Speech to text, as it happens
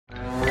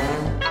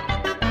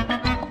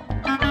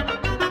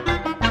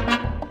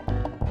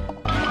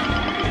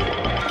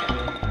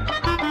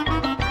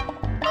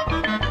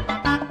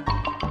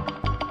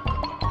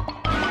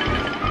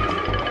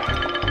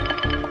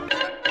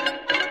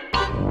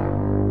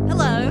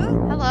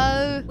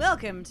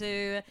Welcome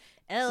to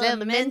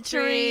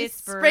Elementary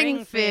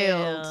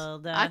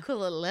Springfield. I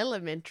call it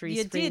elementary.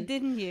 You did,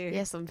 didn't you?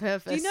 Yes, on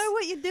purpose. Do you know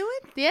what you're doing?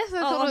 Yes,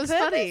 I thought on it was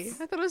purpose? funny. I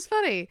thought it was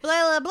funny.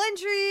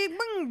 Elementary.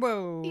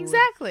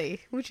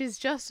 Exactly, which is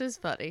just as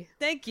funny.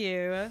 Thank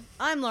you.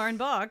 I'm Lauren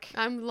Bach.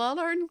 I'm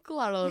Lauren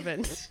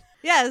Sullivan.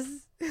 Yes.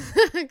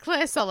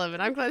 Claire Sullivan.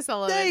 I'm Claire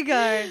Sullivan. There you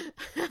go.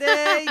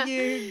 There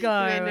you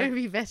go.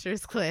 Nobody better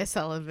is Claire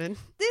Sullivan.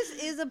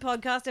 This is a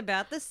podcast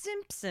about The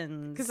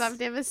Simpsons. Because I've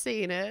never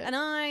seen it. And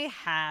I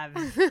have.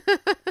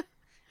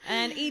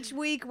 And each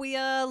week we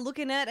are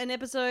looking at an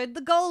episode,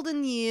 The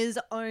Golden Years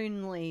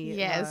only.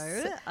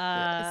 Yes.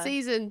 Though.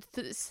 Season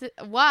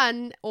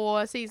 1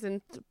 or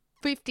season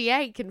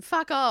 58 can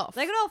fuck off.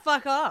 They can all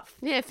fuck off.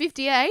 Yeah,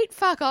 58,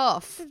 fuck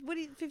off. What do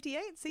you,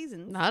 58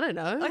 seasons? I don't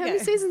know. How Okay. many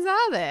seasons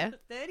are there?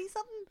 30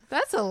 something?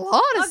 That's a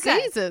lot of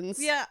Okay.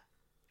 seasons. Yeah.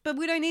 But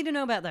we don't need to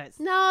know about those.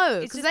 No,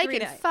 It's because just they 3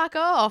 can days. fuck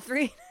off.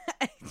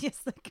 Yes,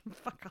 they can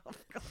fuck off.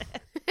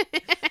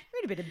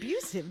 We're a bit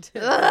abusive to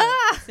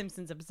Ah!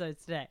 Simpsons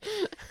episodes today.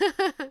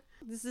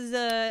 This is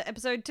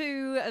episode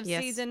 2 of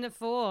Yes. season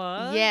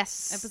 4.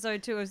 Yes.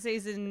 Episode 2 of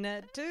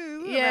season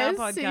 2 Yes, of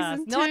our podcast.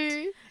 season Not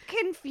 2.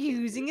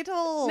 confusing at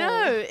all.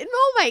 No, it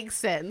all makes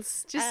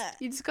sense. Uh,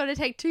 You just got to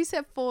take 2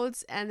 steps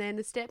forwards and then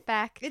a step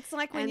back. It's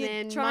like when and you're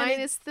then trying to...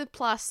 minus the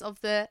plus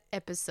of the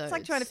episode. It's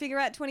like trying to figure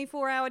out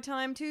 24-hour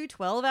time to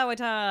 12-hour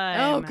time.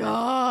 Oh,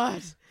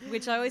 God.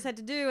 Which I always had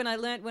to do, and I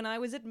learnt when I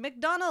was at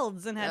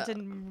McDonald's and had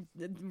to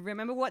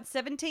remember what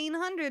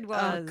 1700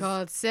 was. Oh,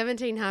 God.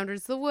 1700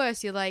 is the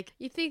worst. You're like,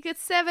 you think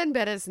it's 7,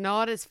 but it's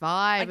not. It's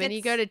 5. get And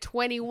you go to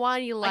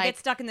 21, you're I like, get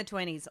stuck in the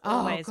 20s Oh,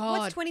 always. God.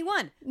 What's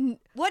 21?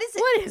 What is it?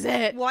 what is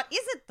it? What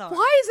is it, though?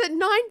 Why is it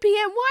 9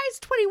 p.m.? Why is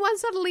 21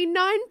 suddenly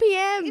 9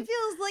 p.m.? It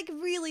feels like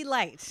really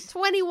late.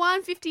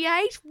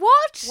 21:58?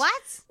 What?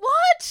 What?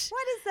 What?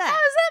 What is How that?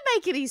 does that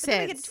make any But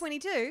then we get sense? to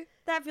 22.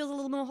 That feels a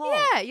little more whole.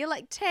 Yeah, you're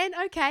like 10,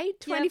 okay,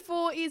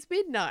 24 is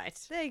midnight.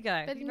 There you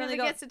go. But it You've never only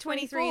got gets to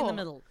 23 in the 24.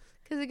 middle.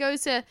 Because it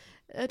goes to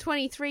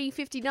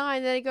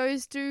 23:59, then it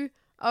goes to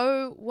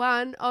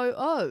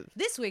 01:00.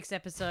 This week's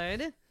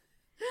episode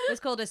was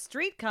called A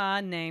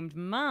Streetcar Named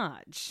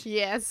Marge.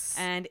 Yes.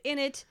 And in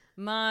it,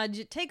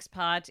 Marge takes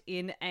part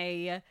in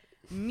a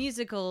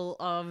musical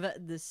of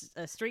this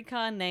a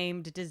streetcar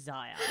named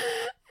Desire.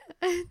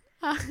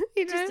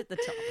 You know, Just at the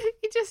top.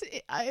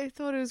 I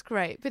thought it was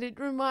great, but it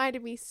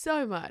reminded me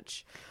so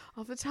much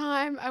of the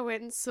time I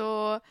went and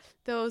saw,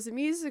 there was a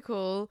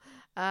musical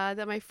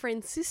that my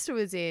friend's sister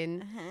was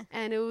in,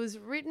 and it was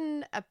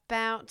written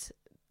about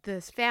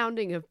the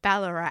founding of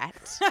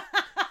Ballarat.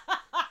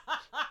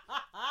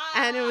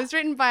 And it was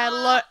written by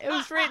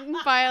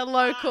a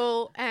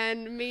local,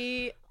 and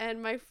me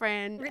and my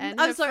friend and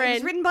her I'm sorry, it friend.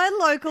 was written by a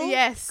local.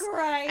 Yes.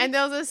 Great. And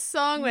there was a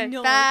song with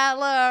No.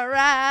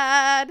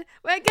 Ballarat.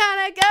 We're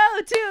gonna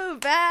go to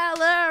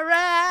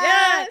Ballarat.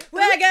 Yeah,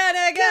 we're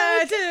gonna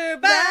go to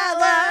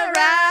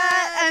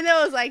Ballarat. And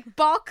there was like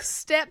box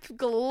step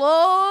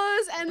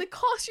galores, and the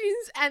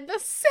costumes and the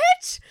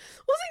set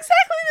was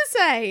exactly the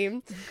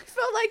same.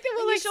 Felt like they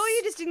were Are you like. sure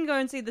you just didn't go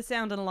and see the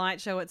Sound and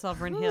Light show at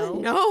Sovereign Hill?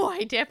 No,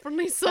 I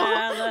definitely saw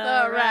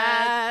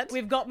Ballarat.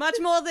 We've got much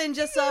more than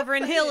just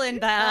Sovereign Hill in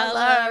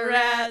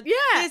Ballarat. Yeah.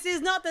 This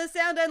is not the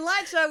Sound and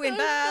Light show in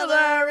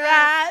Ballarat.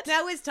 Ballarat.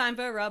 Now it's time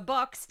for a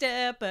box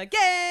step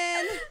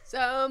again.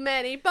 So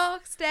many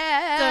box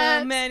steps.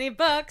 So many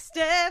box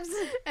steps.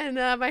 And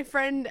my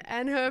friend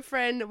and her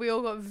friend, we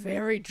all got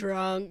very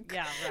drunk.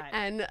 Yeah, right.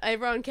 And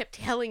everyone kept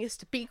telling us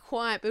to be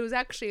quiet, but it was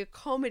actually a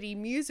comedy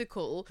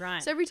musical.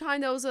 Right. So every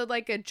time there was a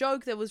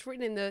joke that was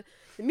written in the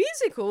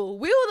musical,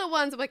 we were the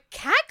ones that were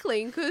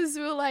cackling because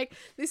we were like,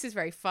 this is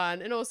very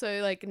fun. And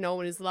also, like, no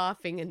one is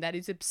laughing, and that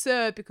is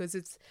absurd because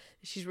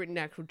she's written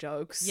actual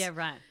jokes. Yeah,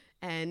 right.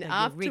 And Eureka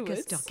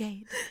afterwards,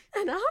 Stockade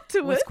and was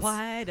afterwards,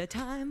 quite a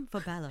time for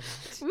Ballarat.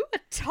 we were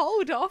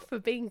told off for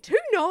being too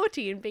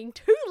naughty and being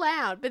too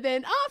loud. But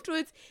then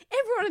afterwards,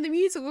 everyone in the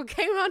musical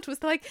came around to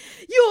us like,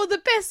 you're the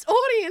best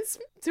audience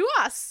to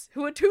us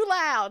who are too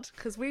loud,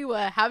 because we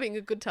were having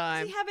a good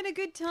time. Is he having a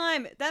good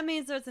time? That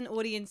means there's an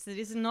audience that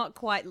is not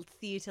quite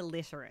theatre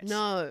literate.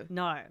 No.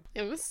 No.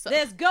 It was so...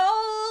 There's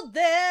gold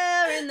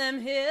there in them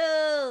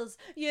hills.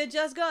 You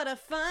just gotta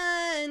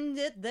find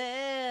it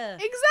there.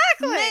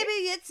 Exactly. Maybe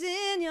it's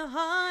in your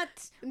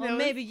heart. Or No.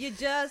 maybe you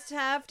just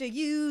have to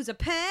use a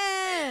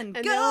pen.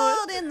 And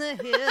Gold in the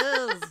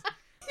hills.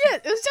 Yeah,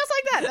 it was just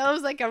like that. It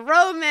was like a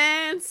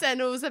romance,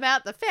 and it was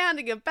about the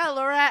founding of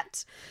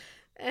Ballarat.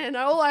 And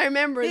all I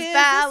remember is Here's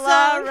the song.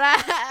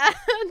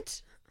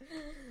 Ballarat.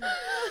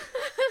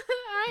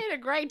 I had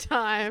a great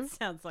time.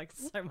 Sounds like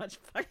so much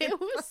fun. It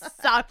was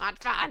so much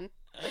fun.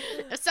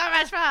 It was so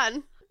much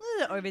fun.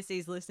 The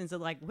overseas listeners are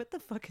like, what the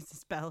fuck is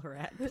this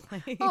Ballarat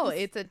place? Oh,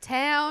 it's a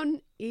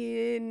town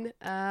in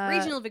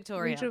Regional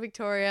Victoria. Regional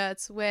Victoria.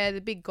 It's where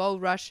the big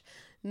gold rush,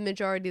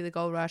 majority of the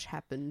gold rush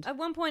happened. At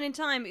one point in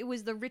time, it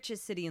was the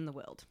richest city in the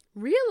world.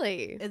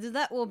 Really? Is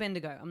that or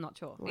Bendigo? I'm not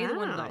sure. Either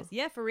one of Wow. those.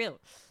 Yeah, for real.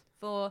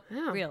 For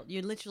Wow. real.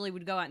 You literally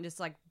would go out and just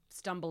like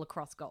stumble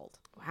across gold.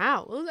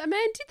 Wow. Well, a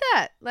man did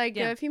that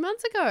Yeah. a few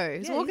months ago. He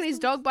was Yeah, walking he's his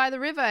dog by the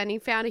river and he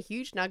found a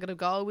huge nugget of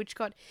gold, which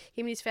got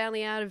him and his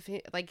family out of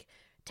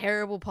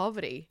terrible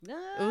poverty.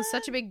 It was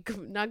such a big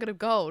nugget of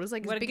gold. It was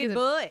like What as a big good as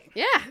boy.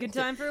 Yeah. Good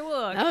time for a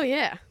walk. Oh,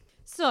 yeah.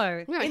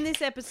 So, Right. in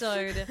this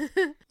episode,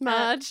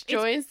 Marge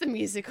joins the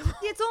musical,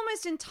 it's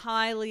almost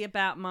entirely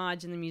about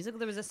Marge and the musical.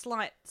 There was a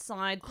slight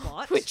side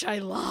plot. which I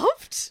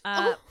loved.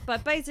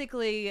 But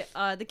basically,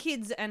 the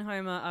kids and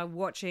Homer are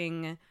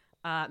watching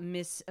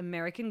Miss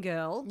American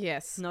Girl.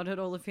 Yes. Not at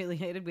all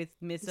affiliated with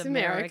Miss Miss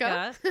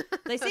America.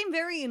 They seem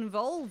very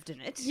involved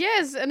in it.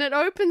 Yes, and it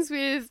opens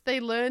with they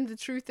learned the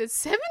truth at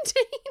 17.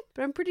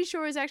 But I'm pretty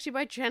sure it's actually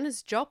by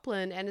Janis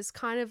Joplin, and it's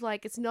kind of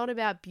like it's not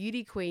about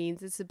beauty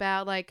queens. It's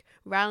about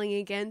rallying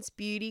against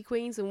beauty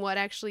queens and what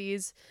actually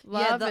is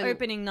love. Yeah, the and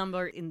opening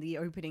number in the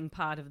opening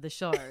part of the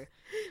show.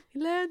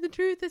 we learned the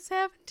truth at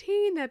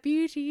 17 that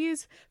beauty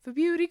is for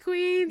beauty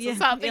queens or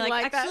something You're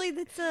like that. actually,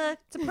 it's a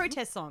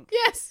protest song.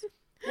 Yes.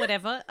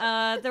 Whatever.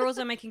 They're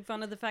also making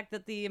fun of the fact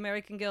that the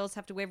American girls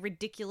have to wear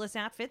ridiculous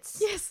outfits.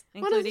 Yes.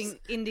 Including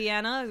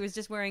Indiana, who was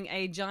just wearing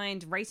a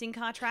giant racing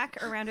car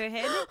track around her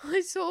head.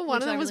 I saw one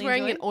Which of I them was really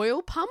wearing enjoyed. an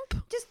oil pump.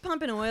 Just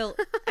pumping oil.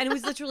 And it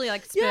was literally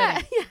spurting.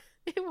 Yeah,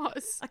 it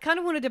was. I kind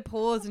of wanted to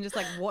pause and just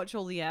watch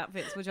all the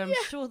outfits, which I'm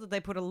sure that they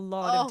put a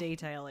lot of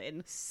detail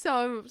in.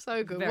 So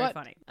good. Very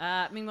funny.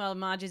 Meanwhile,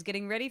 Marge is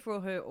getting ready for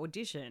her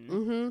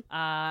audition,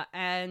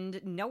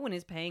 and no one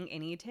is paying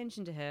any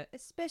attention to her,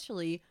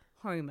 especially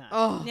Homer.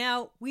 Oh.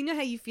 Now, we know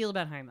how you feel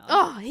about Homer.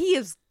 Oh, he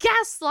is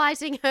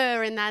gaslighting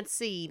her in that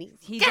scene.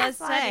 He He's does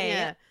gaslighting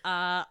say,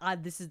 her.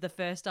 this is the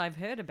first I've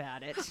heard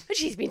about it. But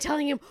she's been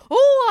telling him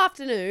all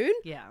afternoon,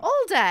 Yeah.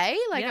 all day,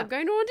 Yeah. I'm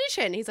going to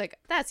audition. He's like,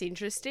 that's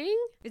interesting.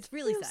 It's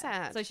really Real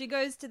sad. sad. So she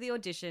goes to the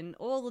audition.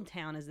 All the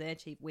town is there.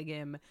 Chief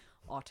Wiggum,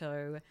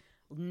 Otto,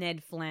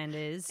 Ned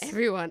Flanders.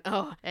 Everyone.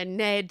 Oh, and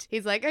Ned.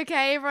 He's like,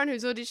 okay, everyone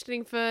who's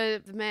auditioning for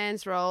the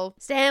man's role,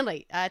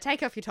 Stanley,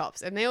 take off your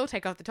tops. And they all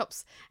take off the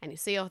tops, and you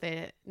see all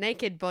their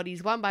naked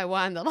bodies one by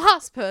one. The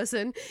last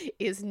person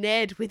is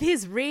Ned with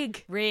his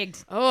rig.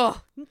 Rigged.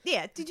 Oh,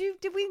 Yeah. Did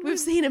we? we've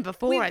seen him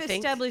before, We've I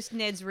think. established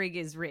Ned's rig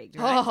is rigged,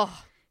 right?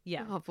 Oh,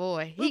 Yeah. oh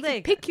boy. Well, He there can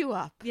you go. pick you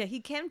up. Yeah,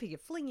 he can pick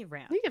it, fling you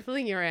around. He can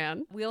fling you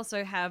around. We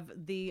also have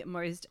the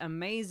most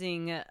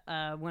amazing,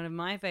 one of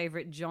my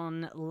favorite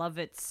John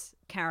Lovett's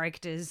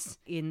characters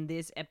in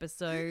this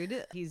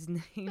episode. His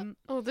name...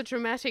 Oh, the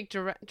dramatic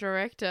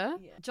director.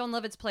 John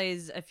Lovitz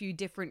plays a few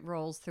different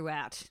roles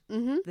throughout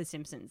The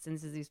Simpsons, and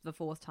this is the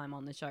fourth time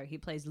on the show. He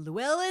plays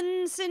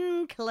Llewellyn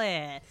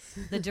Sinclair,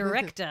 the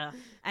director,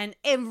 and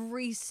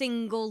every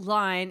single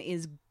line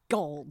is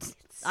gold.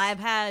 I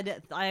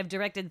have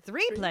directed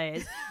 3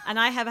 plays, and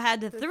I have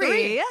had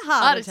 3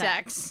 heart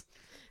attacks.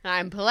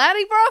 I'm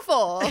planning for a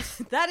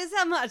fourth. That is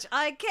how much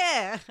I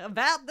care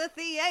about the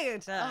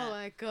theatre. Oh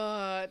my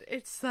god.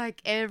 It's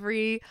like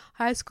every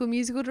High School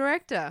Musical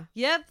director.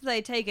 Yep,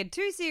 they take it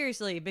too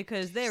seriously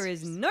because there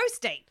is no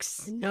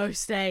stakes. No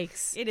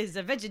stakes. It is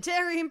a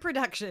vegetarian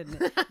production.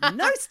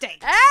 No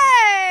stakes.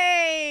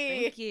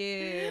 Hey! Thank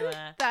you.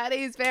 That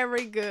is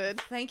very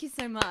good. Thank you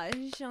so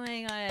much. Oh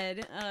my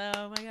god.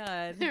 Oh my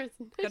god. There's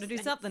no Got to do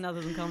stakes. something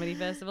other than comedy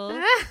festivals.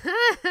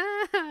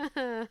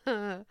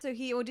 So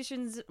he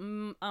auditions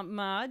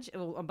Marge,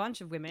 or a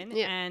bunch of women,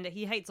 Yeah. and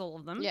he hates all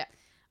of them. Yeah.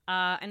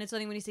 And it's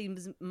only when he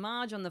sees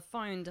Marge on the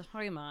phone to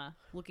Homer,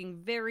 looking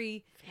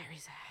very Very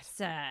sad.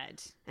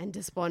 sad. And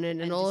despondent,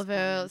 and And all of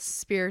her despondent.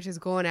 spirit has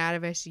gone out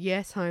of her.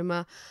 Yes,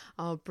 Homer,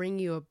 I'll bring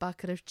you a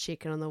bucket of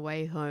chicken on the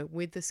way home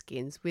with the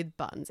skins, with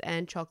buns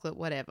and chocolate,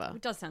 whatever.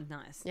 It does sound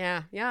nice.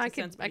 Yeah, I Just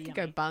could sounds I pretty could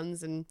go yummy.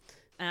 buns and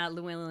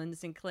Llewellyn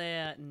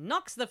Sinclair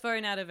knocks the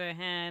phone out of her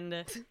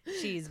hand.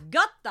 She's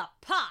got the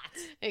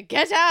part.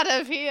 get out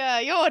of here.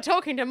 You're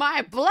talking to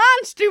my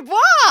Blanche Dubois.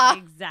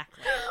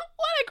 Exactly.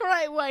 What a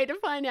great way to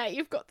find out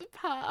you've got the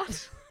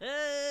part.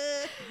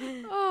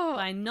 Oh.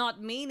 By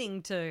not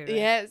meaning to.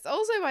 Yes,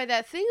 also by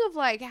that thing of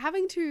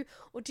having to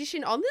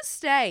audition on the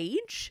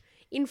stage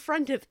in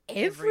front of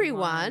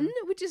everyone,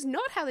 which is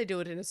not how they do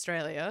it in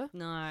Australia.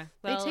 No.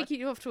 Well, They take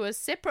you off to a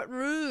separate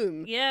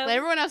room. Yeah. Let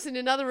everyone else in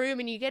another room,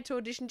 and you get to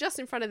audition just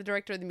in front of the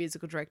director and the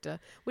musical director,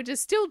 which is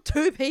still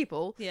 2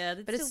 people. yeah,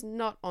 But it's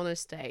not on a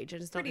stage,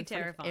 and it's not pretty in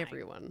front terrifying. of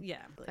everyone.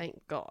 Yeah.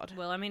 Thank God.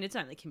 Well, I mean, it's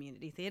only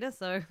community theatre,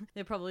 so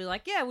they're probably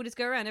like, yeah, we'll just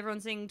go around,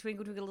 everyone sing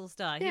Twinkle Twinkle Little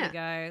Star. Here you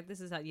go.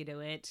 This is how you do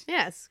it.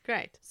 Yes,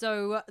 great.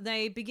 So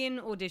they begin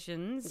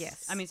auditions.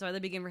 Yes. I mean, sorry, they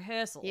begin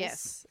rehearsals.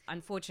 Yes.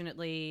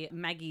 Unfortunately,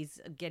 Maggie's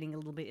getting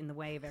a little bit in the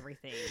way of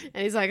everything.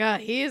 And he's like,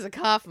 here's a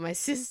car for my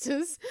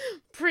sister's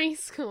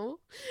preschool.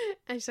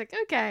 And she's like,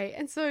 okay.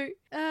 And so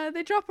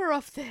they drop her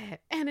off there.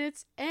 And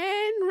it's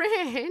Anne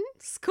Rand,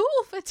 School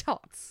for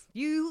Tots.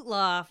 You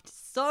laughed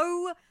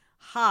so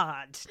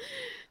hard.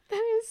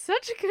 That is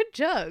such a good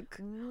joke.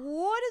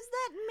 What does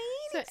that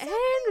mean? So exactly?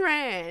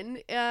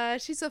 Ayn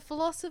Rand, she's a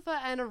philosopher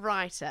and a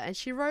writer, and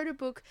she wrote a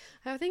book.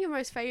 I think her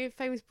most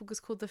famous book is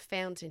called The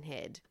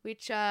Fountainhead,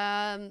 which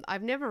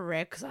I've never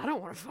read because I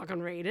don't want to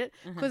fucking read it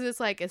because it's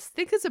like as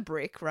thick as a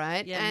brick,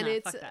 right? Yeah, and no,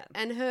 it's fuck that.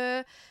 and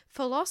her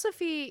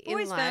philosophy in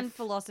Always life. found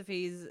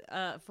philosophers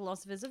are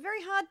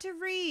very hard to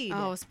read.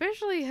 Oh,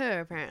 especially her,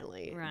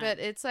 apparently. Right. But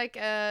it's like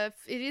it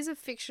is a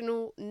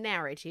fictional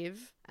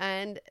narrative,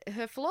 and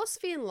her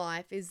philosophy in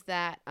life is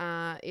that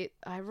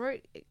I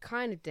wrote it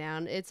kind of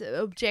down. It's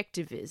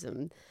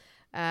objectivism,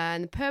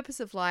 and the purpose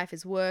of life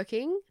is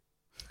working,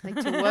 like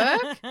to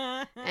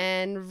work,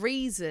 and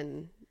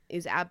reason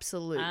is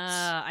absolute.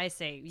 Ah, I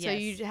see. Yes. So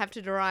you have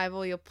to derive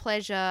all your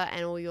pleasure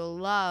and all your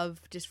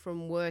love just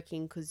from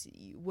working, because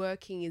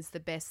working is the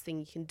best thing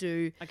you can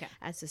do Okay.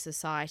 as a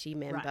society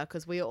member, Right.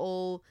 because we are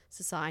all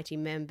society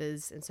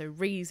members, and so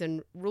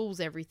reason rules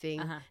everything,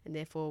 and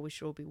therefore we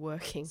should all be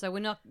working. So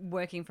we're not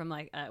working from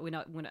like we're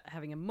not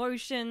having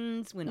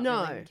emotions. We're not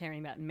No. really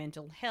caring about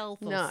mental health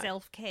or No.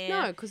 self-care.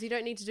 No, because you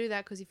don't need to do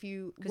that, because if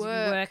you because work,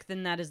 if you work,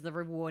 then that is the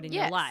reward in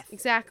yes, your life.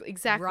 exactly.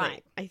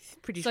 Right. I'm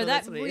pretty So sure that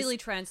that's what it is. really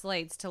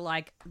translates to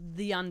like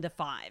the under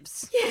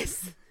fives.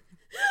 Yes.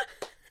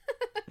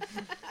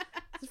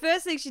 The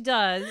first thing she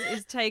does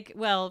is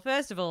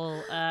first of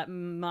all,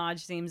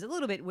 Marge seems a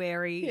little bit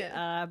wary,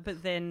 Yeah.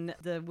 but then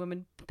the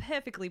woman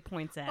perfectly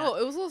points out. Oh,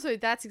 it was also,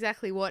 that's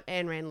exactly what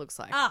Ayn Rand looks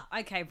like. Ah,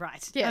 okay,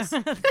 right. Yes.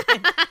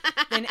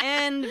 then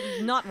Anne,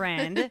 not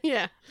Rand.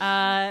 Yeah.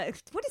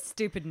 What a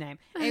stupid name.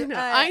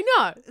 I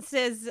know.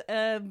 Says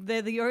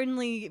they're the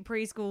only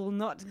preschool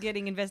not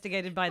getting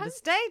investigated by the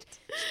state.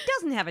 She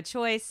doesn't have a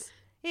choice.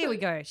 Here we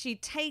go. She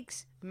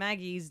takes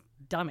Maggie's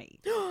dummy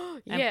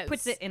and Yes.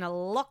 puts it in a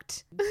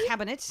locked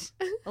cabinet,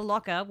 a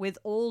locker with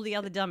all the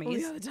other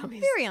dummies. other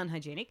dummies. Very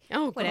unhygienic.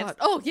 Oh, Whatever. God.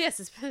 Oh,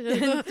 yes.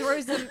 And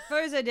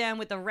throws her down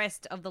with the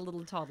rest of the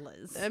little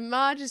toddlers. And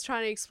Marge is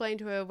trying to explain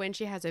to her when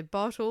she has her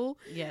bottle.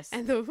 Yes.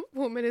 And the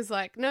woman is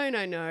like,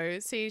 no.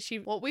 See,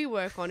 what we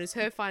work on is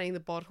her finding the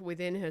bottle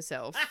within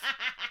herself.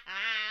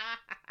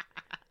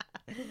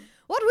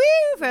 What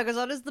we focus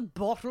on is the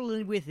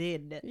bottle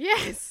within.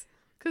 Yes.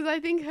 Because I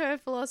think her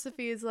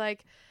philosophy is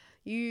like,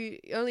 you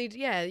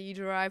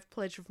derive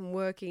pleasure from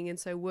working, and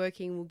so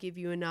working will give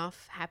you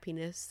enough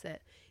happiness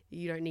that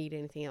you don't need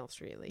anything else,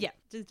 really. Yeah,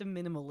 just a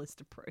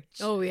minimalist approach.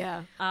 Oh,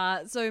 yeah.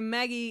 So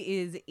Maggie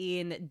is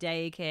in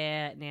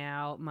daycare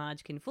now.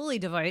 Marge can fully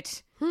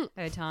devote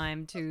her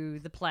time to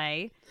the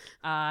play,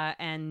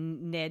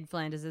 and Ned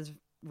Flanders is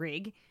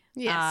Rig.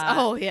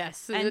 Yes.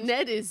 Yes. and-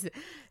 Ned is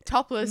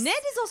topless. Ned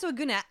is also a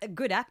good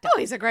actor. Oh,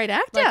 he's a great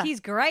actor. Like, he's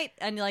great,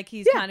 and like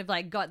he's Yeah. kind of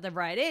like got the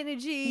right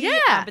energy.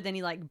 Yeah. But then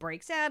he like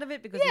breaks out of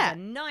it because Yeah. he's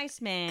a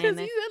nice man. Because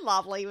he's a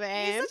lovely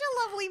man. He's such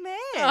a lovely man.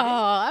 Oh,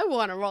 I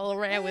want to roll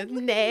around with Look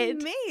at Ned.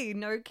 me,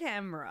 no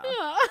camera.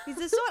 Oh. He's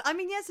a sort. I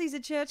mean, yes, he's a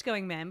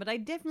church-going man, but I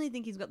definitely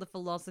think he's got the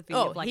philosophy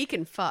Oh, of like, he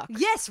can fuck.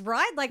 yes,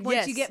 right. Like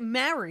once you Yes. get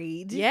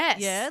married, Yes.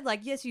 yeah, like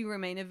yes, you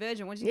remain a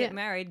virgin. Once you Yeah. get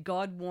married,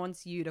 God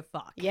wants you to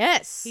fuck.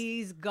 Yes.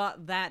 He's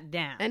got that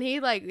down. And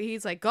he's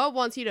like, God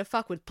wants you to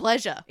fuck with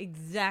pleasure.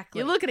 Exactly.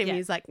 You look at him, Yeah.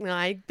 he's like, no,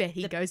 I bet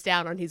he goes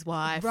down on his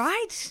wife.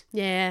 right.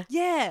 Yeah.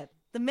 Yeah,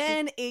 the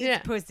man eats Yeah.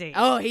 pussy.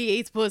 Oh, he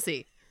eats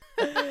pussy.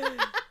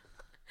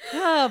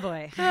 Oh,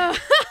 boy,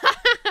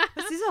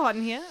 this is hot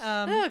in here.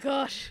 Oh,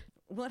 gosh.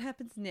 What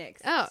happens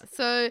next? Oh,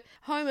 so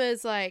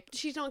Homer's like,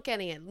 she's not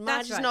getting it. Marge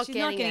That's is right. not She's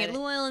getting not getting it. it.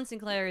 Llewellyn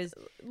Sinclair is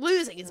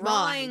Losing his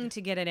trying mind.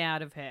 to get it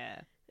out of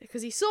her.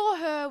 Because he saw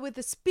her with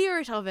the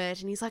spirit of it,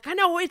 and he's like, I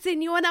know it's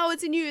in you, I know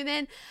it's in you. And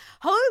then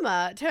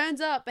Homer turns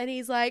up, and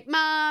he's like,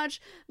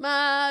 Marge,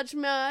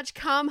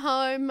 come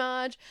home,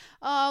 Marge.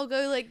 I'll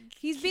go, like...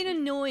 He's been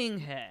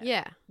annoying her.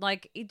 Yeah.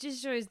 Like, it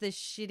just shows the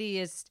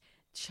shittiest,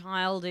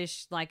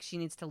 childish, like, she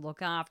needs to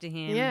look after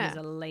him. Yeah. He's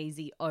a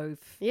lazy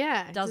oaf.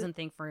 Yeah. it's Doesn't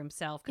think for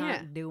himself.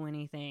 Can't Yeah. do a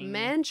anything.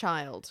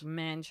 man-child.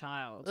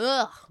 Man-child.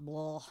 Ugh.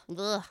 Blah.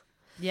 Ugh.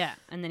 Yeah.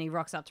 And then he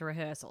rocks up to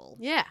rehearsal.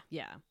 Yeah.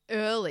 Yeah.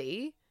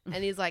 Early.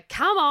 And he's like,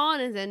 come on.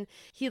 And then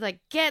he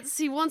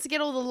wants to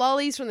get all the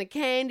lollies from the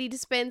candy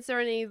dispenser.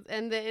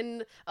 And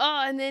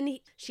then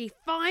she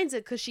finds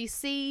it because she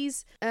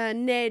sees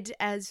Ned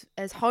as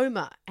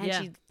Homer. And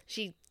Yeah.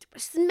 she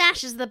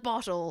smashes the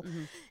bottle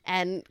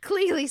and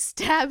clearly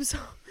stabs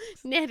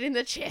Ned in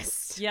the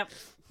chest. Yep.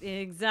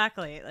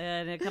 Exactly.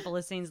 And a couple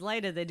of scenes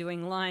later, they're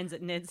doing lines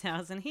at Ned's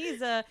house, and he's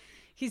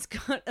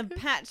got a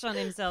patch on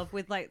himself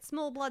with like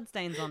small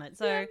bloodstains on it.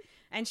 So, Yeah.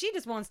 and she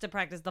just wants to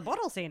practice the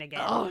bottle scene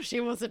again. Oh, she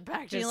wasn't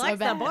back. she so likes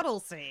bad. the bottle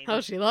scene.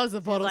 Oh, she loves the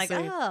bottle like,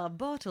 scene.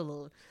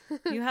 bottle,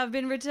 you have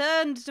been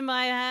returned to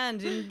my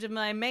hand. Into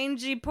my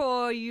mangy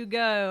paw you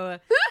go.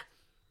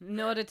 In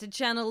order to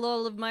channel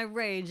all of my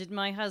rage at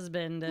my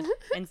husband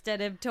instead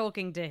of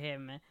talking to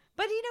him.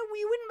 But,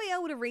 you wouldn't be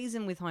able to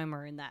reason with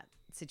Homer in that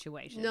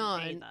situation. No,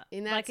 either.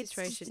 in that like,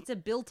 situation- it's a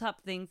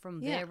built-up thing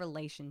from Yeah. their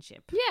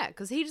relationship. Yeah,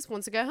 because he just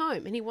wants to go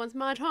home and he wants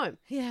Marge home.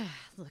 Yeah,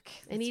 look,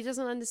 And he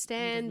doesn't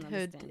understand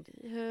understand.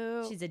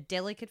 her. she's a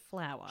delicate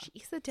flower.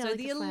 She's a So delicate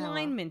the flower.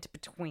 alignment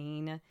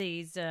between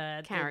these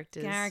the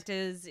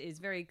characters is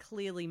very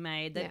clearly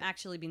made. They've Yeah.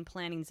 actually been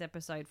planning this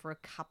episode for a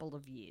couple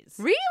of years.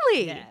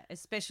 Really? Yeah,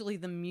 especially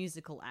the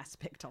musical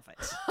aspect of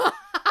it.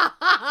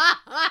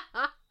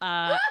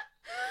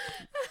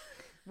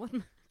 What?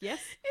 Yes?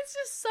 It's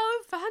just so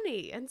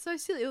funny and so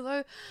silly.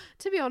 Although,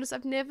 to be honest,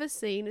 I've never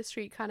seen A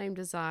Streetcar Named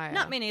Desire.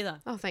 Not me neither.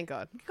 Oh, thank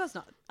God. Of course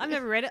not. I've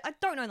never read it. I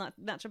don't know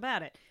much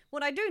about it.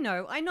 What I do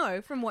know, I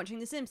know from watching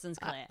The Simpsons,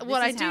 Claire. This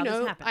What I is do how this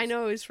know, happens. I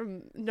know is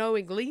from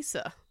knowing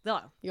Lisa,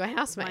 Oh, your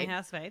housemate. my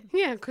housemate.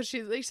 Yeah, because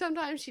she like,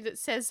 sometimes she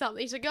says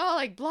something. She's like, "Oh,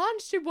 like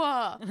Blanche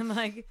Dubois." And I'm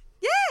like,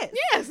 yes!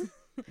 Yes.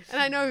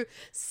 And I know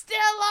Stella.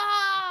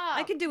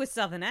 I can do a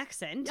southern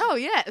accent. Oh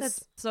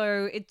yes.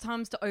 So it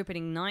comes to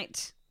opening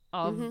night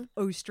of Mm-hmm.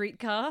 O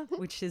Streetcar,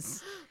 which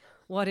is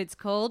what it's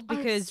called,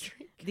 because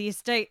Streetcar. the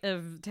estate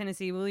of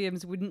Tennessee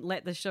Williams wouldn't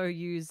let the show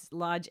use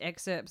large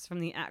excerpts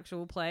from the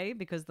actual play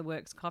because the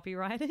work's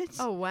copyrighted.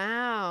 Oh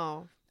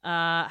wow.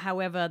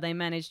 However, they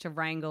managed to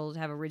wrangle to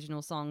have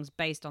original songs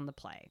based on the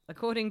play.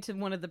 According to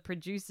one of the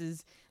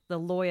producers, the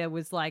lawyer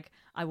was like,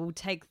 I will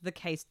take the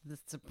case to the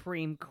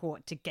Supreme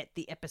Court to get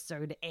the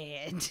episode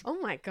aired. Oh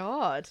my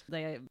God.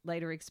 They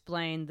later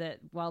explained that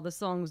while the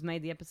songs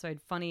made the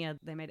episode funnier,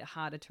 they made it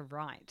harder to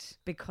write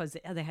because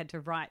they had to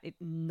write it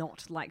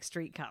not like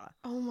Streetcar.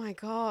 Oh my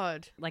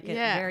God. Like a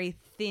Yeah. very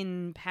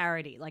thin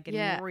parody, like getting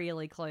Yeah.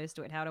 really close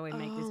to it. How do I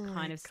make Oh this my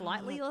kind of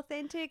slightly God.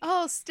 authentic?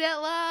 Oh,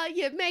 Stella,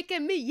 you're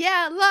making me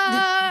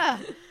yella.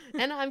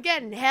 And I'm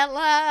getting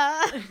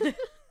hella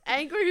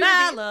angry.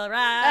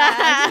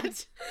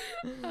 Ballarat!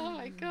 Oh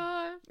my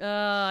God.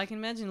 I can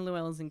imagine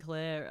Llewellyn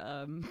Sinclair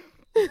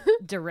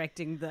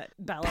directing that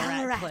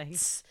Ballarat play.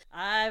 Ballarats.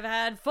 I've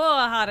had 4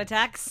 heart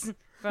attacks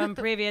from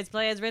previous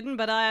players written,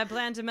 but I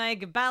plan to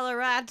make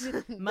Ballarat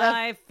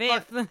my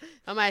 5th.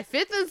 On my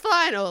 5th and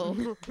final.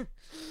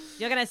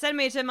 You're going to send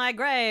me to my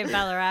grave,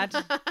 Ballarat.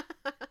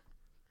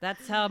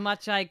 That's how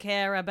much I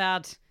care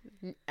about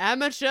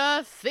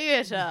Amateur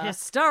theatre.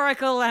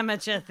 historical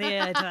amateur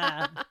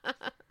theatre.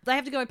 They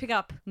have to go and pick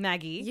up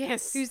Maggie.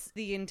 Yes. Whose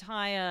the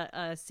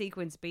entire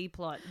sequence B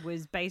plot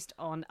was based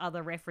on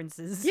other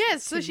references.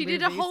 Yes, so to she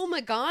did a movies. whole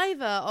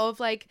MacGyver of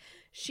like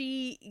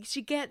she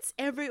gets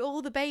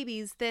all the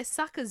babies their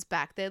suckers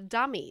back, their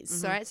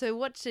dummies, right? So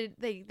what should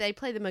they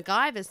play the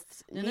MacGyver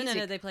No, music?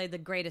 no, they played the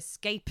Great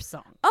Escape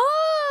song.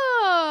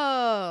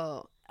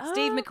 Oh,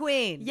 Steve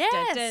McQueen.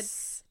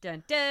 Yes.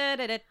 Dun, dun, dun,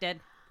 dun, dun, dun.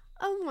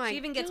 Oh my! She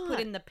even gets put God.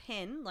 in the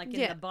pen, like in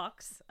Yeah. the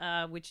box,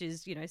 which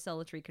is,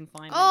 solitary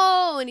confinement.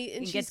 Oh, and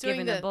and she's gets doing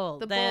given the a ball.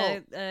 The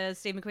ball.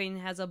 Steve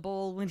McQueen has a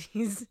ball when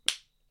he's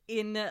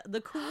in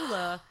the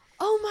cooler.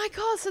 Oh my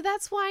God! So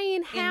that's why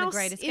in The House,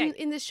 Great Escape.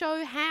 in the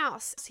show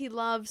House, he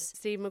loves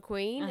Steve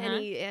McQueen, and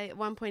he at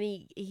one point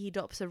he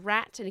adopts a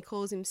rat and he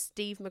calls him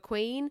Steve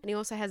McQueen, and he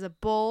also has a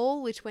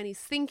ball which when he's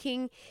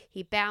thinking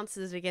he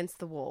bounces it against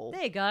the wall.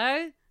 There you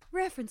go.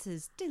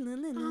 References. Oh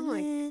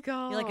my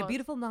God! You're like a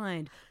beautiful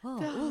mind. Oh,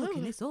 look,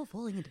 and it's all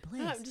falling into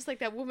place. Oh, just like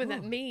that woman,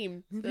 that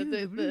meme.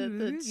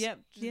 The Yep,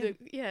 the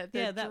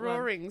that one.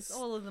 drawings.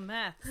 All of the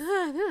math.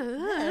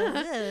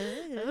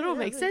 It all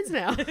makes sense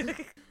now. I'm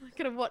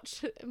gonna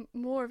watch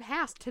more of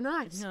House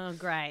tonight. Oh,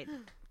 great.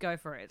 Go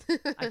for it.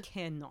 I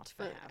cannot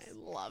for I House.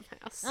 love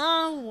House.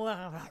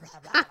 Oh,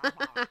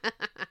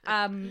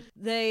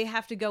 they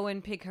have to go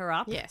and pick her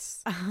up.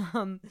 Yes.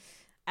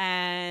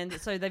 And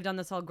so they've done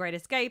this whole Great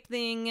Escape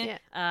thing.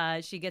 Yeah.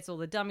 She gets all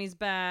the dummies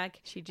back.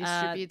 She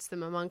distributes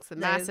them amongst the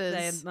They're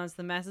masses. amongst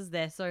the masses.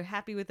 They're so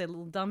happy with their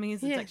little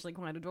dummies. It's Yeah. actually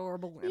quite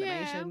adorable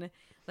animation.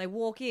 They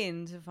walk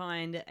in to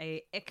find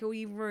a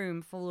echoey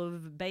room full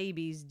of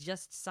babies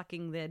just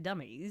sucking their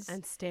dummies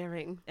And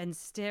staring. and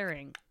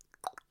staring,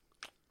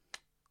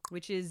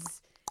 which is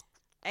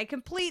a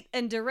complete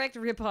and direct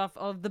rip-off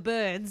of The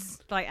Birds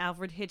by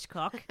Alfred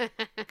Hitchcock.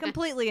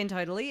 Completely and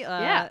totally.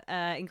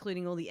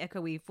 Including all the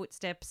echoey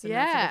footsteps and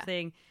that sort Yeah. of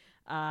thing.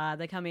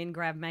 They come in,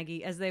 grab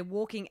Maggie. As they're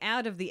walking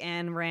out of the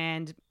Ayn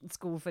Rand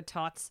School for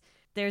Tots,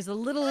 there's a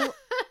little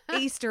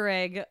Easter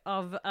egg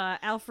of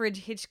Alfred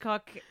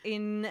Hitchcock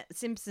in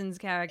Simpsons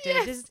character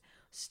just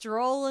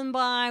strolling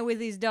by with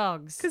his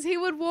dogs. Because he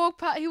would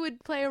he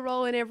would play a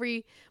role in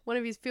every one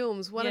of his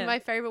films. One of my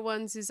favorite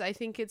ones is, I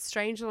think it's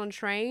Stranger on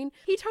Train.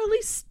 He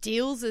totally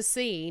steals a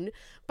scene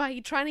by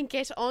trying to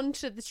get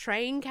onto the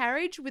train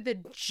carriage with a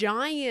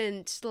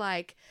giant,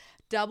 like,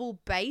 double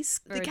bass.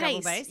 Or a double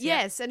bass,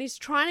 yeah. Yes, and he's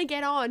trying to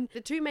get on. The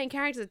two main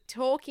characters are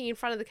talking in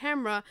front of the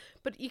camera,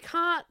 but you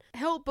can't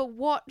help but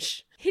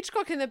watch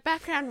Hitchcock in the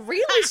background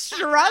really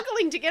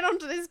struggling to get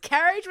onto this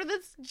carriage with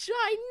its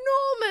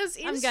ginormous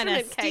I'm instrument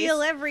gonna case.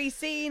 steal every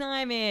scene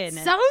I'm in.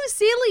 So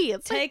silly.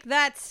 It's Take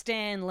that,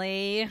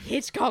 Stanley. like,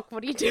 Hitchcock,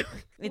 what are you doing?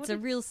 It's a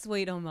real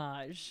sweet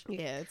homage.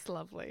 Yeah, it's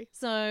lovely.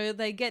 So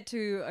they get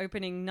to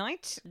opening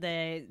night.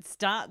 They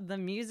start the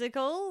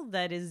musical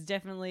that is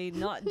definitely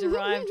not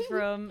derived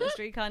from A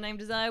Streetcar Named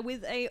Desire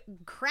with a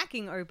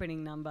cracking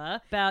opening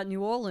number about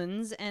New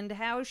Orleans and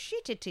how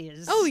shit it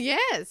is. Oh,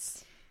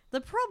 yes.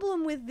 The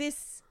problem with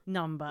this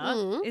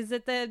number is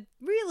that they're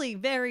really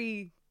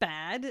very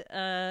bad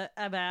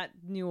about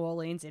New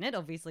Orleans in it.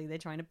 Obviously, they're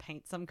trying to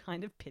paint some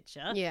kind of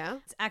picture. Yeah.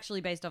 It's actually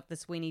based off the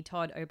Sweeney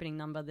Todd opening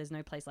number, There's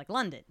No Place Like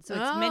London. So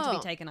it's meant to be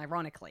taken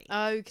ironically.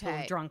 Okay.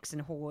 Sort of drunks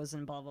and whores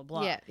and blah, blah,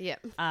 blah. Yeah, yeah.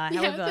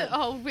 However, the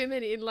old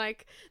women in,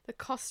 like, the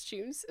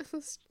costumes.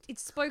 it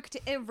spoke to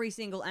every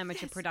single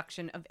amateur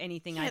production of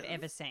anything I've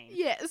ever seen.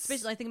 Yes.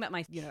 Especially, I think about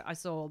I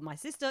saw my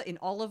sister in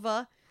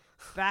Oliver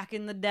back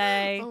in the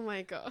day. Oh,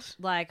 my God.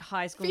 Like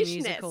high school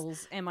Fishnets.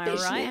 musicals, am I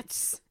Fishnets.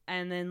 right?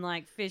 And then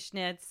like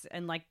fishnets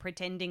and like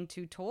pretending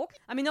to talk.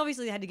 I mean,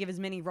 obviously they had to give as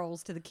many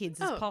roles to the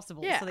kids as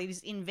possible. yeah. So they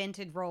just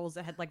invented roles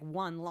that had like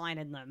one line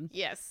in them.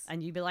 Yes.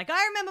 And you'd be like,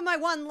 I remember my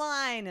one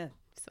line.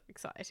 So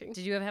exciting.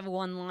 Did you ever have a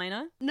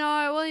one-liner?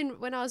 No, well,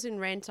 when I was in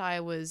Rent,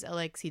 I was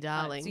Alexi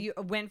Darling. So you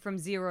went from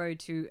 0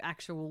 to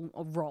actual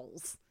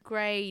roles.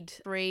 Grade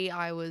 3,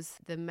 I was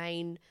the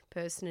main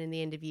person in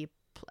the end of year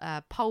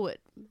poet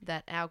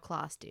that our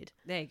class did.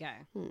 There you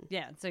go.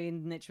 Yeah, so you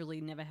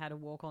literally never had a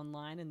walk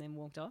online and then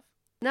walked off?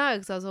 No,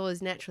 because I was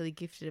always naturally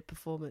gifted at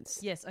performance.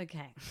 Yes,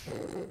 okay.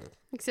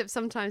 Except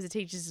sometimes the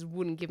teachers just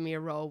wouldn't give me a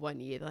role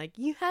one year. They're like,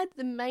 you had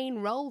the main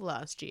role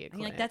last year, And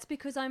you're like, Claire. that's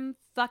because I'm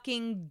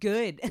fucking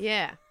good.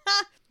 Yeah.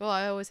 Well,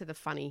 I always had the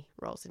funny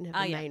roles. Didn't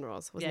have the main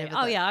roles. Was Yeah. never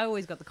Oh, the... yeah, I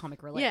always got the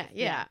comic relief.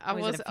 Yeah. I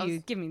Always was- had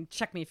a few,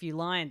 chuck me a few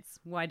lines.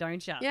 Why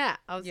don't you? Yeah,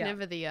 I was Yeah.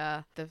 never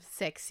the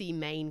sexy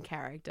main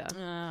character. Oh,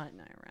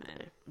 no,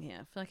 right.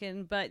 Yeah,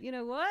 fucking, but you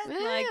know what? Yeah.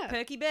 Like,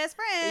 perky best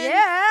friend.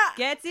 Yeah.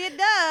 Gets it done.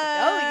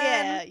 Oh,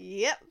 yeah.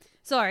 Yep.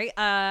 Sorry,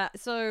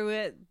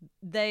 so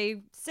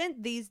they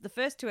sent the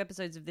first 2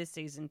 episodes of this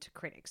season to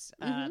critics.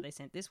 They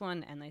sent this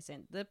one and they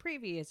sent the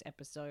previous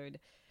episode.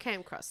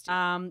 Came crusty.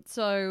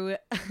 So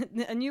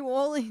a New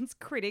Orleans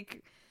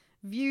critic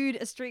viewed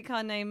A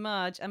Streetcar Named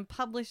Marge and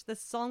published the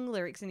song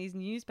lyrics in his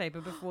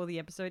newspaper before the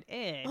episode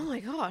aired. Oh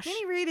my gosh.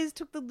 Many readers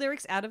took the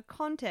lyrics out of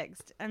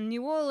context, and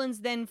New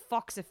Orleans then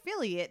Fox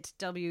affiliate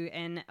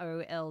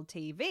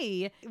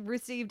WNOL-TV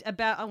received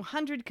about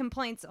 100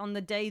 complaints on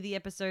the day the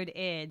episode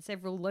aired.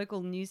 Several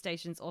local news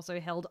stations also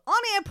held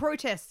on-air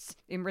protests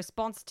in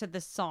response to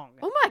the song.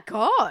 Oh my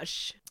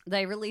gosh.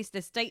 They released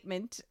a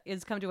statement.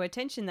 It's come to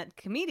attention that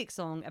comedic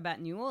song about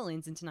New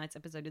Orleans in tonight's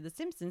episode of The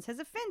Simpsons has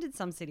offended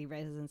some city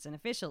residents and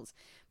officials.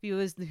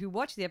 Viewers who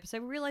watch the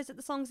episode realize that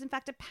the song is in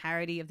fact a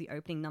parody of the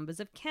opening numbers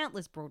of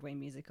countless Broadway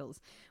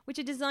musicals, which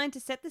are designed to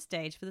set the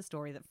stage for the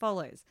story that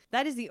follows.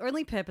 That is the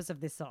only purpose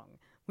of this song.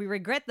 We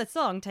regret the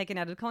song taken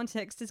out of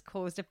context has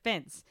caused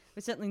offense.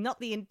 It's certainly not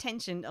the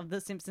intention of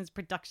the Simpsons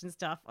production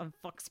staff of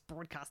Fox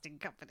Broadcasting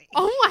Company.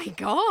 Oh my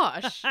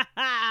gosh.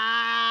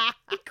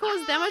 It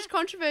caused that much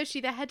controversy.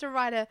 They had to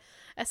write a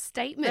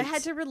statement. They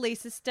had to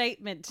release a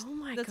statement. Oh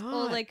my That's God.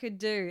 all they could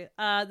do.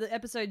 The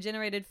episode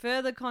generated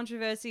further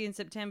controversy in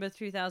September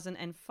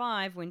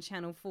 2005 when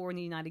Channel 4 in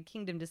the United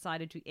Kingdom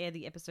decided to air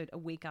the episode a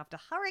week after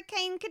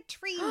Hurricane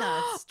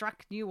Katrina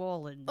struck New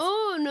Orleans.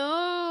 Oh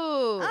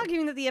no.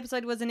 Arguing that the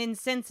episode was an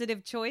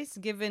insensitive choice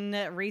given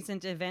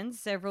recent events,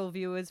 several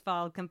viewers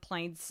filed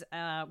complaints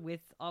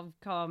with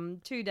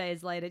Ofcom. 2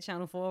 days later,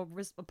 Channel 4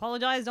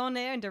 apologized on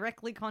air and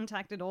directly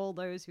contacted all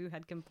those who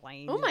had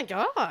complained. Oh my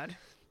god.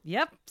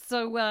 Yep.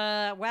 So,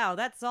 wow,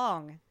 that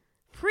song.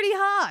 Pretty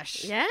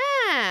harsh.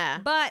 Yeah.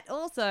 But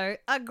also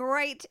a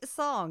great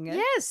song.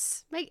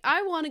 Yes.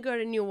 I want to go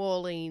to New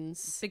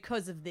Orleans.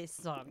 Because of this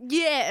song.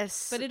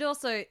 Yes. But it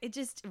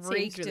just Seems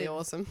reeked really of,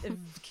 awesome. of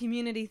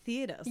community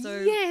theatre. So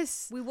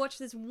yes. we watched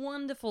this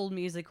wonderful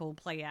musical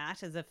play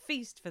out as a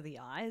feast for the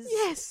eyes.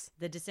 Yes.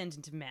 The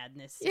Descendant of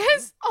Madness.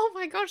 Yes. Oh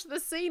my gosh, the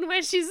scene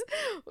where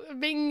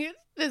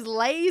there's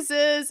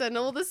lasers and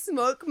all the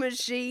smoke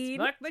machine.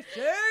 Smoke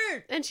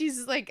machine! And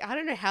she's like, I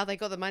don't know how they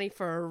got the money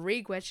for a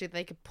rig where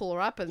they could pull her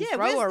up and throw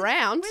where's her the-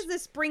 around. Where's the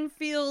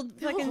Springfield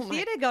fucking Oh my-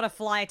 theatre got a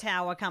fly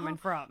tower coming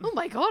from? Oh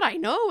my god, I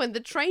know. And the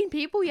trained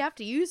people you have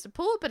to use to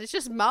pull it, but it's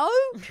just Mo.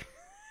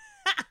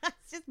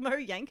 It's just Mo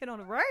yanking on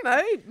a rope.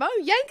 Mo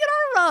yanking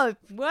on a rope.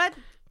 What?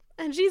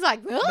 And she's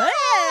like, Bleh.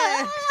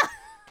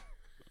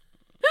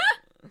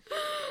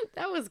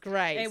 that was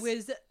great. It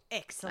was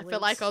excellent. I feel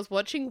like I was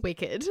watching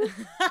Wicked.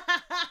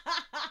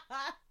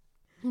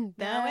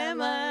 Now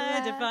am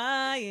I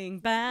defying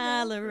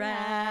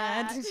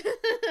Ballarat.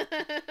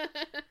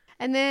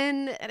 And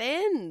then it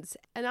ends,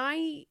 and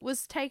I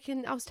was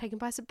taken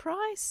by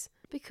surprise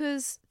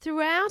because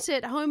throughout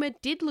it, Homer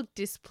did look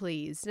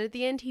displeased, and at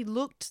the end, he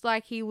looked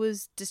like he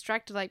was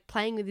distracted, like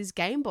playing with his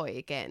Game Boy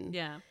again.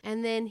 Yeah.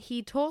 And then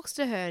he talks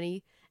to her,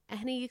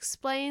 and he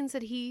explains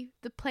that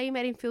the play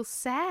made him feel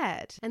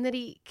sad and that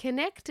he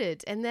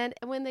connected. And then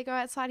when they go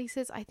outside, he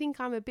says, I think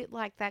I'm a bit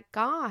like that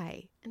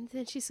guy. And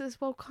then she says,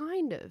 well,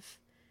 kind of.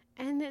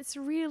 And it's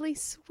really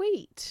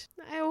sweet.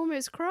 I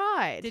almost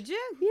cried. Did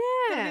you?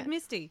 Yeah. Got a bit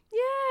misty.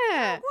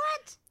 Yeah.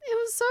 What? It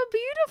was so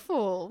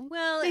beautiful.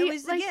 Well, it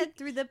was again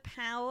through the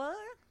power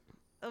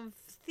of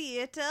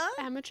theatre.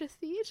 Amateur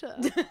theatre.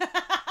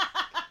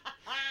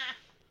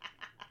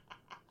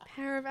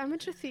 Power of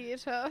amateur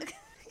theatre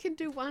can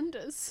do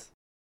wonders.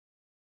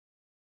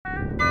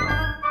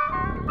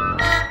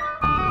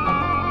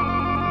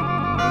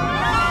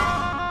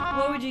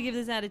 What would you give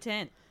this out of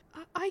 10?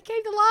 I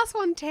gave the last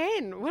one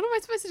 10. When am I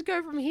supposed to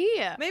go from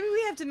here? Maybe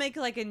we have to make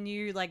like a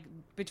new, like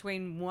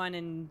between 1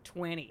 and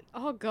 20.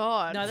 Oh,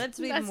 God. No, that's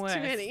even worse. Too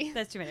many.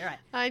 That's too many. All right.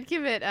 I'd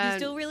give it... You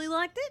still really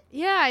liked it?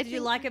 Yeah, Did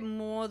you like it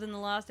more than the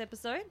last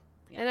episode?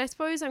 And I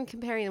suppose I'm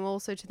comparing them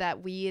also to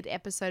that weird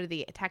episode of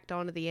the tacked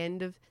on at the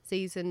end of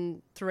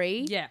season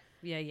 3. Yeah.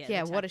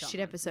 Yeah, what a shit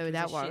episode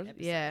that was.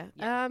 Yeah.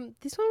 Yeah.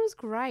 This one was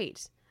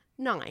great.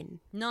 9.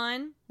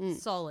 9,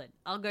 solid.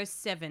 I'll go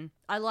 7.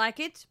 I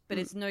like it, but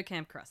it's no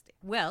Camp Krusty.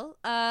 Well,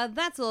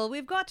 that's all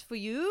we've got for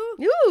you.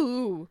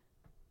 Ooh.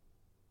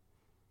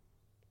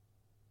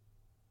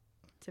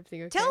 Is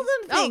everything okay? Tell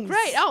them things. Oh,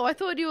 great. Oh, I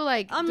thought you were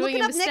like I'm doing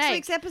looking a up mistake. next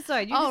week's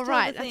episode. You Oh, just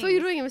right. tell I the thought you were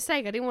things. doing a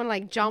mistake. I didn't want to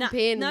like jump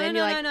in No, and then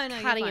no, you're like no,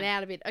 you're cutting it fine.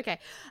 out a bit. Okay.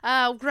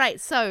 Great.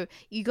 So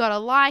you got to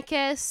like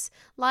us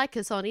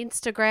on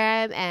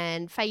Instagram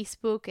and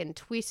Facebook and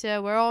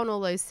Twitter. We're on all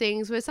those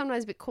things. We're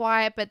sometimes a bit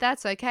quiet, but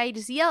that's okay.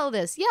 Just yell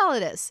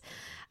at us.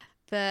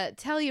 But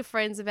tell your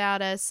friends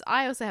about us.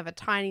 I also have a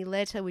tiny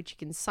letter which you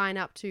can sign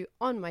up to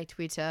on my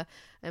Twitter.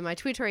 And my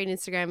Twitter and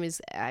Instagram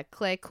is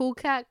Claire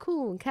Coolcat.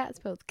 Cool and cat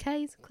spelled with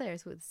K's. Claire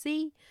is with a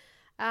C.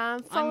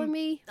 Follow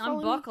me. I'm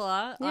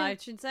Bokla. Yeah. I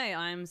should say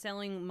I'm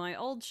selling my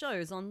old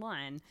shows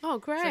online. Oh,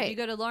 great. So if you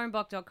go to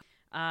laurenbock.com,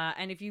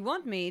 and if you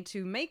want me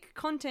to make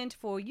content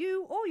for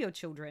you or your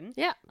children,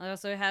 Yeah. I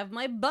also have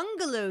my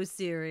Bungalow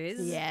series.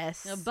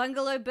 Yes. A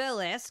Bungalow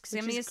Burlesque.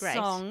 Send Which me a is great.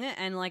 song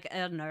and like, I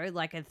don't know,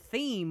 like a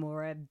theme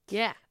or a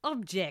Yeah.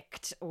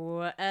 object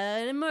or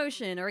an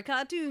emotion or a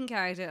cartoon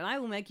character, and I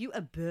will make you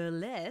a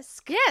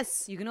burlesque. Yes.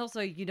 You can also,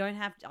 I don't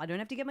have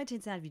to get my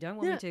tits out if you don't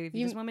want Yeah, me to. If you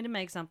you- just want me to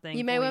make something,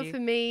 You made one for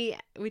me,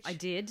 which I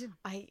did.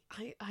 I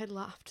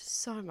laughed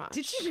so much.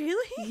 Did you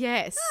really?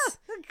 Yes.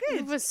 Oh, good.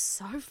 It was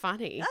so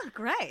funny. Oh,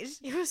 great.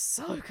 It was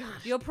so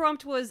good. Your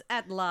prompt was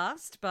At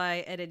Last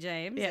by Etta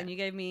James, Yeah. and you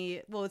gave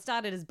me, well, it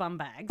started as bum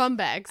bags. Bum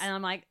bags. And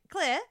I'm like,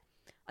 Claire,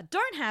 I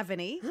don't have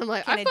any. I'm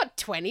like, Can I've it got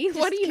 20. just-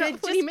 What do you can know?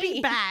 it What do you just be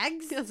mean?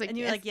 bags? I was like, and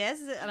you're yes. like, yes.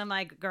 And I'm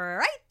like,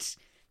 great.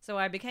 So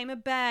I became a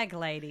bag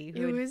lady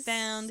who It had was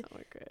found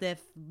so good.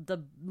 the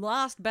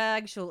last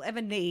bag she'll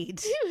ever need.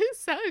 It was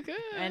so good.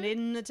 And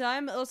in the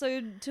time, also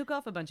took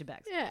off a bunch of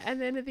bags. yeah, and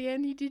then at the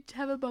end, you did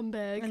have a bum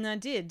bag. And I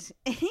did.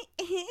 Which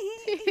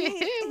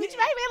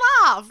made me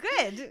laugh.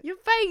 Good. Your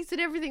face and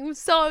everything was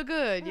so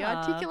good. Your Aw.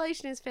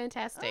 articulation is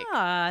fantastic.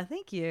 Ah,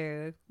 thank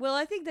you. Well,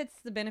 I think that's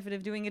the benefit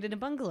of doing it in a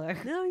bungalow.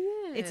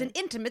 Oh, yeah. It's an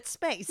intimate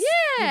space.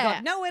 Yeah. You've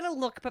got nowhere to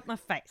look but my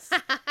face.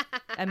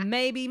 And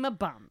maybe my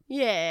bum.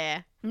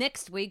 Yeah.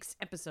 Next week's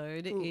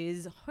episode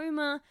is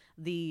Homer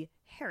the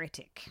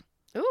Heretic.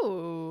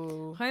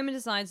 Ooh. Homer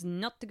decides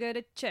not to go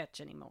to church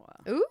anymore.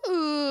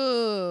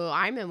 Ooh.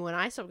 I remember when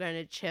I stopped going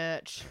to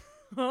church.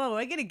 Oh,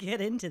 we're going to get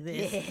into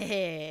this.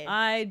 Yeah.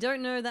 I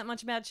don't know that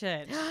much about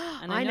church.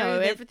 And I know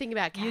that everything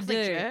about you Catholic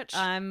do. Church.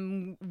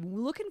 I'm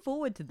looking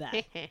forward to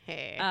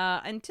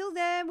that. Until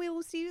then, we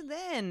will see you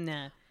then.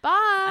 Bye.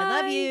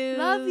 I love you.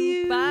 Love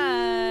you.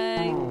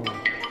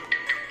 Bye.